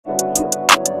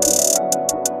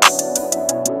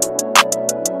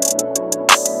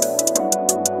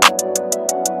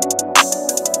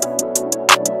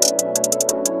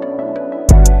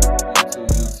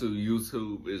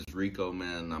YouTube, it's Rico,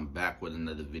 man. I'm back with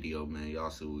another video, man. Y'all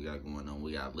see what we got going on.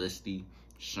 We got Liste,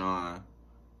 Shawn,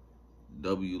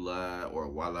 WLAD or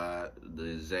WLAD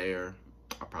DZAIR.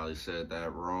 I probably said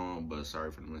that wrong, but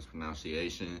sorry for the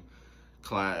mispronunciation.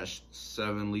 Clash,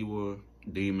 7 Lewa,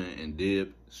 Demon, and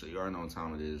Diib. So you already know what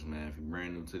time it is, man. If you're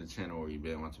brand new to the channel or you've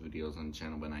been watching videos on the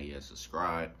channel but not yet,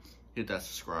 subscribe. Hit that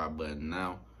subscribe button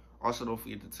now. Also, don't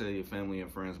forget to tell your family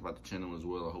and friends about the channel as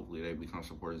well. Hopefully they become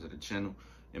supporters of the channel.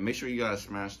 And make sure you guys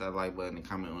smash that like button and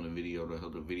comment on the video to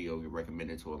help the video get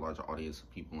recommended to a larger audience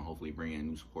of people and hopefully bring in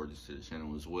new supporters to the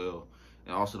channel as well.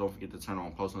 And also don't forget to turn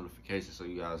on post notifications so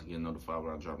you guys get notified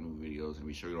when I drop new videos. And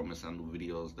be sure you don't miss out on new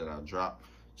videos that I drop.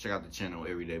 Check out the channel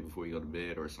every day before you go to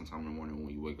bed or sometime in the morning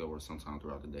when you wake up or sometime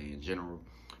throughout the day in general.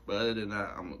 But other than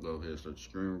that, I'm going to go ahead and start the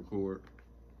screen record.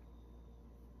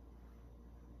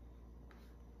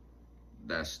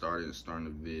 That's starting the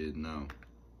vid now.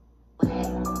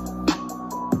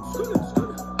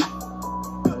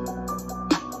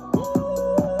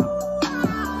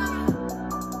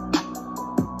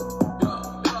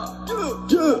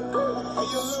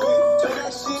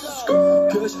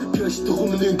 كاش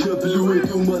تغمني نكاب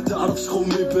الويد وما تعرفش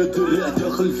خومي بدر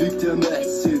داخل فيك تا ما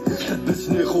حسيت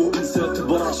حبسني خو انسات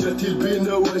براشاتي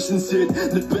البينا واش نسيت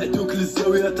نبعدوك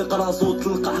للزاوية تقرا صوت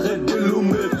تلقح غير دلو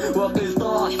ميت واقي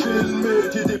طاح في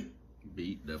الميت.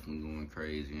 Beat definitely going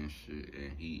crazy and shit,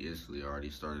 and he instantly already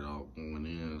started off going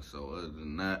in. So other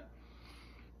than that,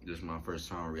 this is my first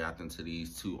time reacting to these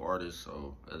two artists.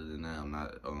 So other than that, I'm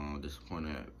not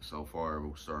disappointed so far.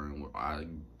 We're starting with, I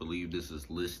believe this is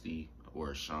Liste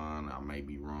or Shawn. I may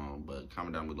be wrong, but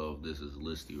comment down below if this is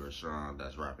Liste or Shawn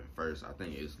that's rapping first. I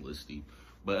think it's Liste.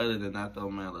 But other than that though,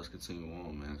 man, let's continue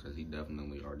on, man, because he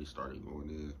definitely already started going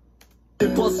in.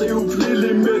 باصي وفي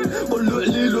ليميت قولو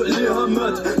عليلو عليها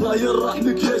مات لا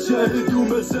يرحمك يا شاهد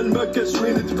ومازال ما كاش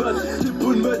وين تبات جيبو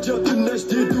ما جاب لنا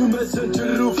جديد ومازال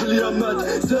نجرو في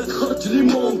اليامات زاد خرج لي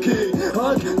مونكي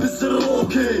هاك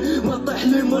بالزروكي ما طيح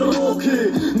لي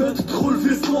مروكي ما تدخل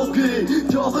في سوقي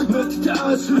تا ما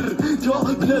تتعاشر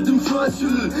تا بنادم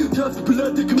فاشل تا في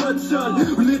بلادك ما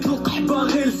تسال وليت القحبه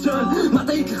غير لسان ما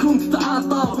عطيت لكم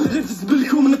تتعاطاو غير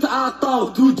تزبلكم نتعاطاو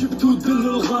تو جبتو دل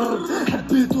الغرب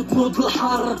حبيتو تنوض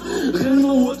الحرب غير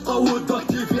نوض قوض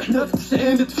اكتيفي حنا في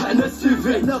 90 دفعنا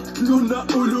السيفي حنا قتلونا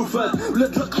الوفات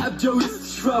ولاد القحاب جاو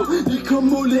يستشفاو ليكم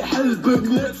مولي حلبك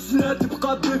 100 سنه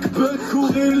تبقى بك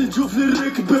وغير الجوف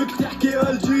لركبك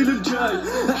تحكيها الجيل الجاي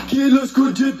احكي له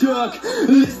شكون جدك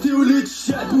ليستي وليد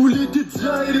الشعب وليد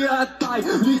الدزاير يا عطاي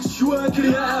وليد الشواكر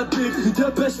يا عبيد انت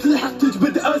باش تلحق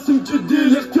تجبد اسم جدي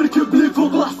اللي تركب لي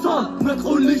فوق الحصان ما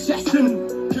تقوليش احسن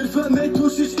كيفاه ما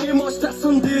يتوشيش ايماج تاع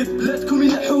صنديد بلادكم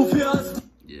يلحوا فيها.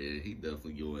 Yeah, he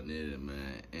definitely going in,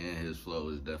 man, and his flow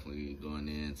is definitely going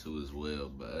in too as well.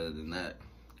 But other than that,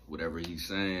 whatever he's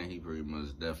saying, he pretty much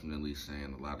definitely saying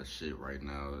a lot of shit right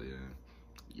now. Yeah,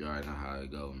 you already know how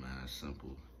it go, man. It's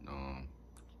simple.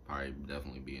 Probably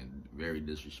definitely being very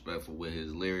disrespectful with his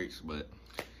lyrics, but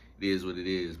it is what it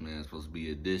is, man. It's supposed to be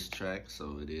a diss track, so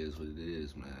it is what it is,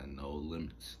 man. No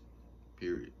limits,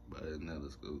 period. But other than that,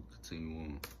 let's go continue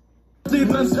on.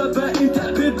 ديما مسابقين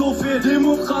تعبيدو فيه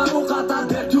ديمو بخارو قاطع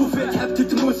دعتو فيه حبتي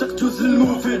تموسق جوز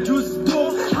المفيد جوز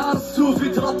الدور حارس سوفي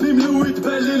ترابي ملوي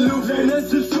تبالي اللوفي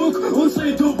ننزل سوق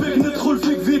ونصيدو بيك ندخل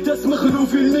فيك فيتاس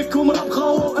مخلوفين ليكم راه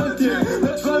بخاو انتي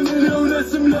ما تفهميني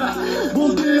وناس ملاح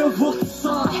بولدية فوق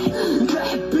الصاح انت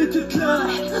حبيت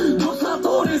تلاح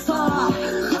دوساطوري صاح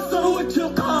خسر وجه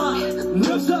القاح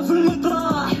نفسه في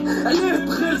المطراح عليه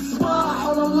بخير الصباح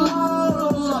ولا الله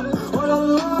ولا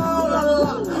الله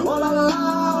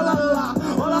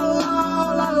ولا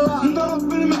الله نضرب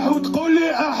بالمح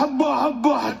وتقولي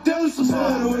احبه حتى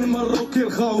الصباح والمروكي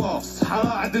الخوا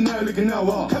الصحراء عندنا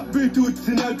القناوه حبيتو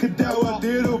تسناك الدواء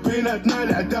ديرو بيناتنا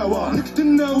العداوه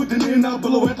نكتلنا ودنينا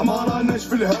بالويط ما راناش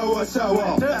في الهوا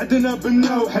سوا ساعدنا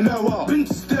بنا وحلاوه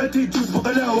بنت ستاتي تجوز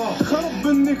بقلاوه خرب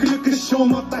نكلك الشو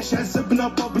ما طاش عسبنا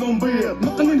بابلون بيض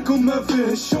مقننكم ما فيه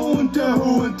الشو انت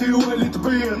هو انت ولي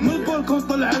تبيض من البالكون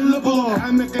طلع البلوك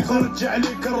عمك يخرج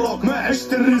عليك الروك ما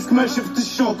عشت الريسك ما شفت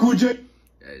الشوك وجاي.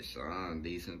 Hey, Shawn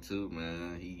decent too,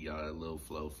 man. He got a little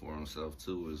flow for himself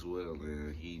too as well,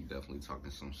 man. He definitely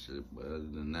talking some shit, but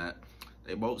other than that,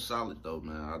 they both solid though,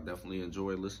 man. I definitely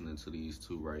enjoy listening to these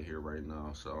two right here, right now.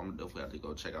 So I'm definitely have to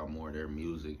go check out more of their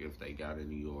music if they got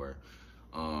any or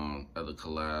other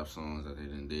collab songs that they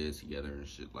done did together and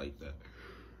shit like that.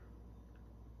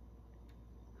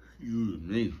 Excuse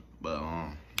me. But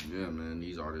yeah, man,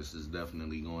 these artists is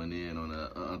definitely going in on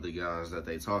the other guys that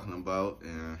they talking about,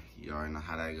 and you already know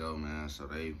how that go, man. So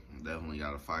they definitely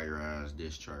got a fire ass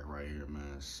diss track right here,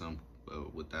 man.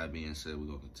 But with that being said, we're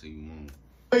gonna continue on.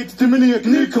 بيت 8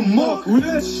 جنيكم ماك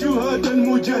ولا الشهداء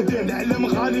المجاهدين علم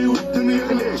غالي والدم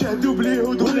يغلي شهدوا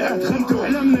باليهود والعهد خنتوا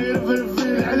علمنا يرفرف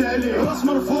على عليه راس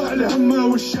مرفوع الهمه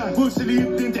والشان بوس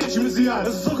اليدين تعيش مزيان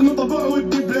الزغن طبع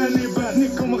ودي بلا نبان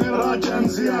نيكم غير راجع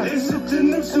مزيان عزة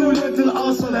النفس ولاد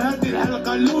الاصل هذه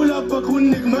الحلقه الاولى باك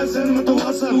والنك مازال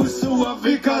متواصل والسوا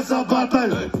في كاسا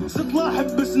باطل سطلة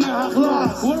حبسناها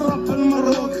خلاص والرب في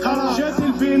المروك خلاص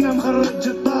شاسل فينا مخرج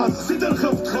الطاس زيد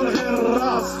الخف دخل غير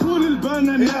الراس طول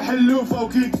البنان يا حلوفه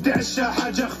وكي تتعشى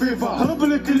حاجه خفيفه هرب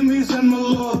لك الميزان من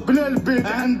اللور بلا البيت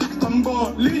عندك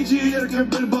طنبور اللي يجي يركب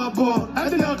بالبابور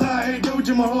عندنا قاعده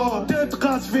وجمهور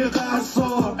تتقاس في قاع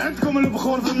الصور عندكم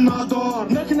البخور في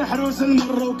الناظور نحن حروس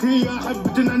المروكيه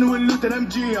حبتنا نولو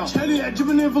تلمجيه شحال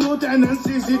يعجبني فلوت عنها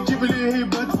نسيسي تجيب لي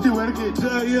هيبات تورقي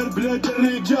داير بلاد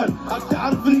الرجال راك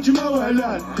تعرف نجمه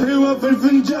وهلال ايوا في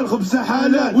الفنجان خبزه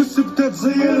حلال والسبته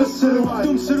تزير السروال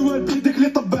دوم سروال بيدك اللي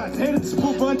طبعت حير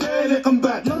تسبوبه انت اللي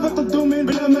قنبعت نربط الدومين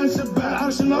بلا ما نسبع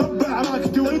عرش نربع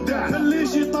راك تودع خلي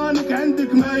شيطانك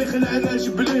عندك ما يخلعناش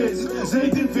بليس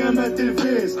زايدين في امان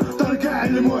الفيس تركع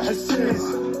المحسيس.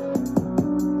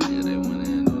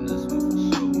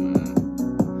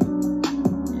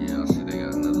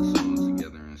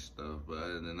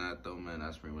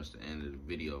 That's pretty much the end of the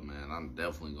video, man. I'm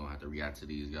definitely gonna have to react to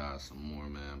these guys some more,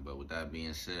 man. But with that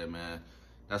being said, man,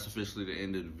 that's officially the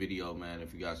end of the video, man.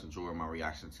 If you guys enjoyed my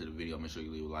reaction to the video, make sure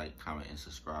you leave a like, comment, and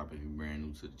subscribe if you're brand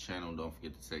new to the channel. Don't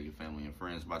forget to tell your family and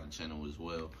friends about the channel as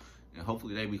well. And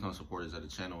hopefully they become supporters of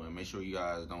the channel. And make sure you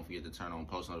guys don't forget to turn on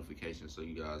post notifications so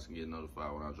you guys can get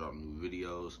notified when I drop new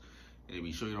videos. And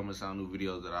be sure you don't miss out on new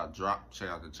videos that I drop. Check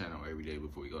out the channel every day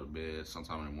before you go to bed,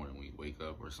 sometime in the morning when you wake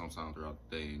up, or sometime throughout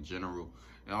the day in general.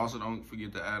 And also don't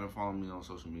forget to add and follow me on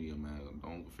social media, man.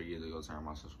 Don't forget to go turn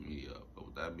my social media up. But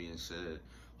with that being said,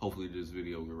 hopefully this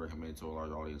video will be recommended to a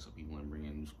large audience of people and bring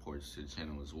in new supporters to the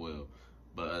channel as well.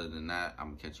 But other than that, I'm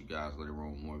gonna catch you guys later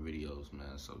on with more videos,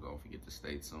 man. So don't forget to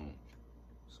stay tuned.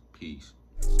 So peace.